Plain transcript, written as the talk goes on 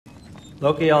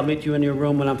Loki, I'll meet you in your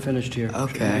room when I'm finished here.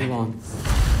 Okay. Move on.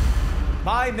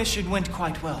 My mission went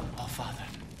quite well, Allfather.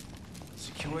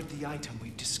 Secured the item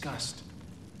we've discussed.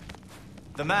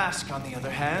 The mask, on the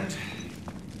other hand,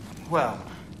 well,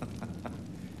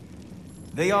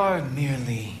 they are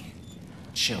merely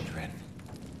children.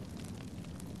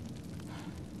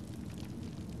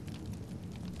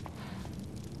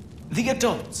 The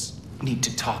adults need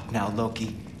to talk now,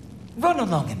 Loki. Run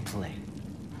along and play.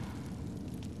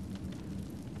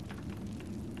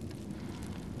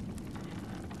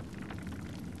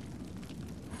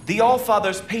 The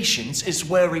Allfather's patience is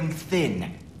wearing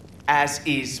thin, as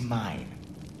is mine.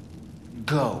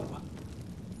 Go.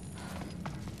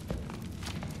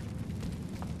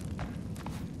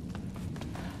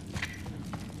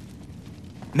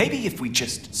 Maybe if we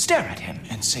just stare at him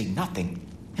and say nothing,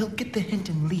 he'll get the hint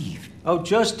and leave. Oh,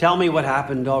 just tell me what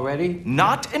happened already.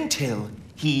 Not until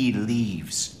he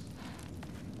leaves.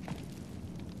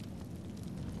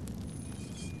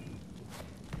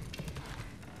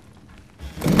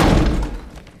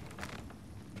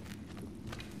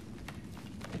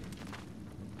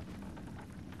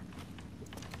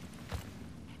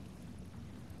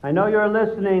 I know you're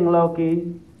listening,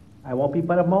 Loki. I won't be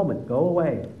but a moment. Go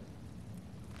away.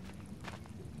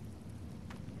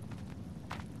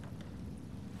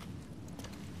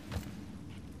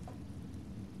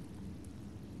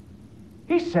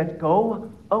 He said go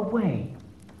away.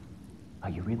 Are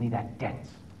you really that dense?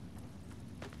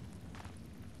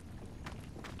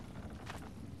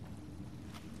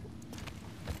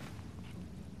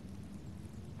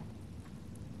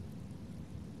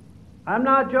 I'm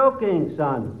not joking,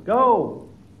 son. Go.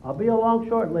 I'll be along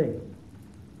shortly.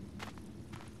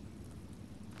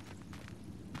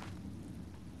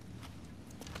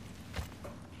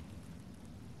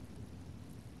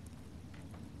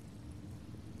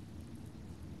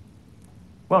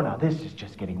 Well, now this is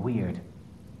just getting weird.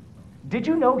 Did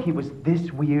you know he was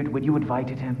this weird when you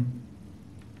invited him?